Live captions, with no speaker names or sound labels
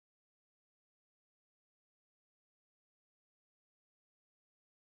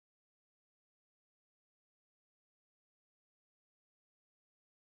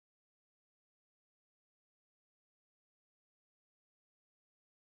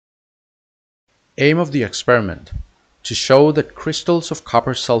Aim of the experiment: to show that crystals of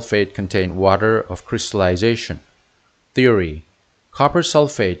copper sulfate contain water of crystallization. Theory: copper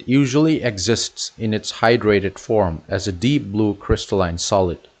sulfate usually exists in its hydrated form as a deep blue crystalline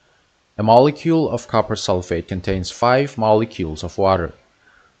solid. A molecule of copper sulfate contains 5 molecules of water.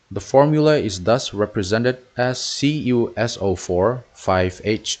 The formula is thus represented as CuSO4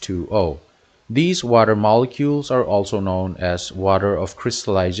 5H2O. These water molecules are also known as water of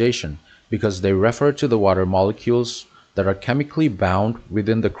crystallization because they refer to the water molecules that are chemically bound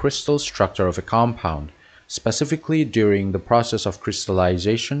within the crystal structure of a compound, specifically during the process of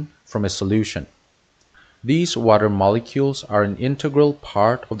crystallization from a solution. These water molecules are an integral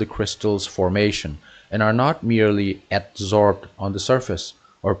part of the crystal's formation and are not merely adsorbed on the surface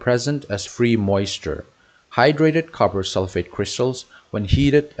or present as free moisture. Hydrated copper sulfate crystals, when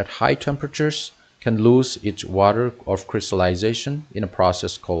heated at high temperatures, can lose its water of crystallization in a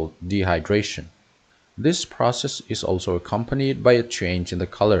process called dehydration. This process is also accompanied by a change in the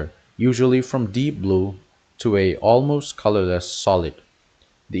color, usually from deep blue to a almost colorless solid.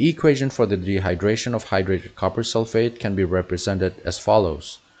 The equation for the dehydration of hydrated copper sulfate can be represented as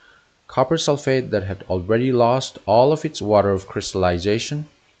follows. Copper sulfate that had already lost all of its water of crystallization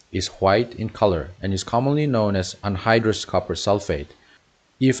is white in color and is commonly known as anhydrous copper sulfate.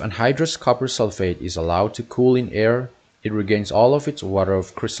 If anhydrous copper sulfate is allowed to cool in air, it regains all of its water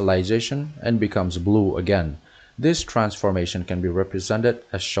of crystallization and becomes blue again. This transformation can be represented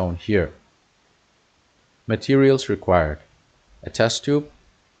as shown here. Materials required: a test tube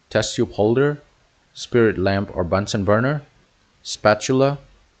holder, spirit lamp or Bunsen burner, spatula,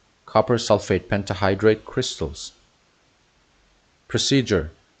 copper sulfate pentahydrate crystals. Procedure: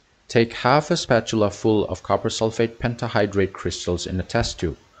 take half a spatula full of copper sulfate pentahydrate crystals in a test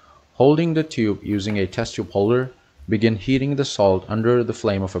tube. Holding the tube using a test tube holder, begin heating the salt under the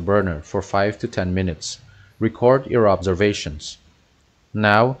flame of a burner for 5 to 10 minutes. Record your observations.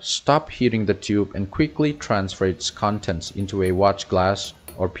 Now, stop heating the tube and quickly transfer its contents into a watch glass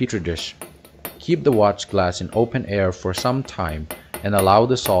or petri dish. Keep the watch glass in open air for some time and allow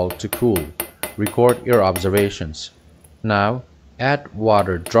the salt to cool. Record your observations. Now, add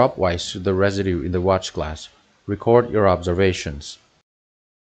water dropwise to the residue in the watch glass. Record your observations.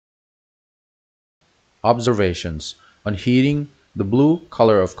 Observations: on heating, the blue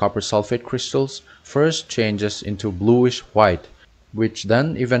color of copper sulfate crystals first changes into bluish white, which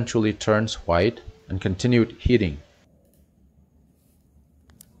then eventually turns white and continued heating.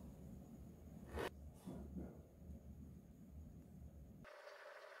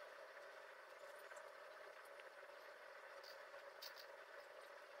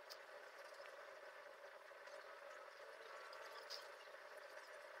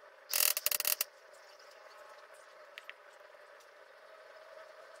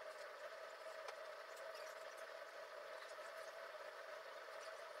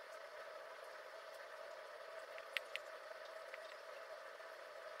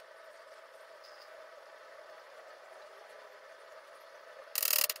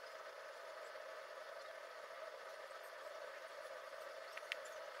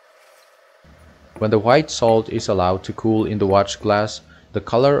 When the white salt is allowed to cool in the watch glass, the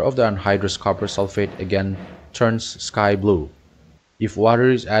color of the anhydrous copper sulfate again turns sky blue. If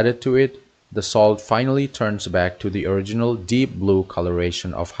water is added to it, the salt finally turns back to the original deep blue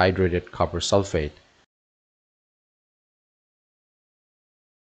coloration of hydrated copper sulfate.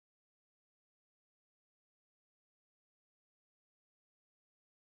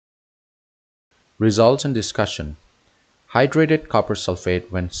 Results and discussion. Hydrated copper sulfate,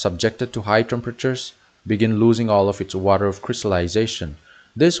 when subjected to high temperatures, begin losing all of its water of crystallization.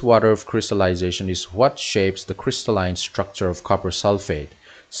 This water of crystallization is what shapes the crystalline structure of copper sulfate.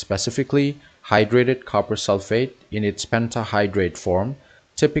 Specifically, hydrated copper sulfate in its pentahydrate form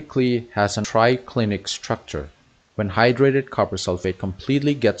typically has a triclinic structure. When hydrated copper sulfate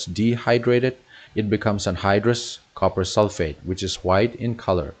completely gets dehydrated, it becomes anhydrous copper sulfate, which is white in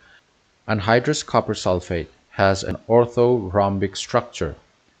color. Anhydrous copper sulfate has an orthorhombic structure.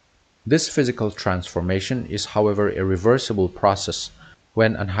 This physical transformation is, however, a reversible process.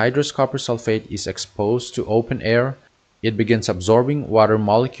 When anhydrous copper sulfate is exposed to open air, it begins absorbing water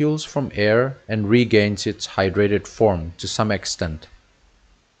molecules from air and regains its hydrated form to some extent.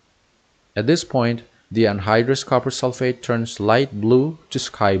 At this point, the anhydrous copper sulfate turns light blue to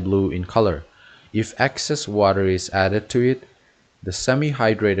sky blue in color. If excess water is added to it, the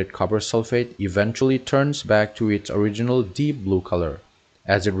semi-hydrated copper sulfate eventually turns back to its original deep blue color,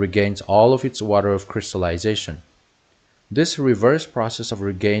 as it regains all of its water of crystallization. This reverse process of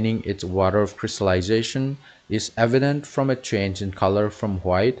regaining its water of crystallization is evident from a change in color from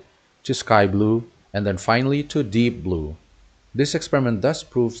white to sky blue, and then finally to deep blue. This experiment thus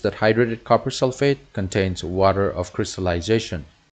proves that hydrated copper sulfate contains water of crystallization.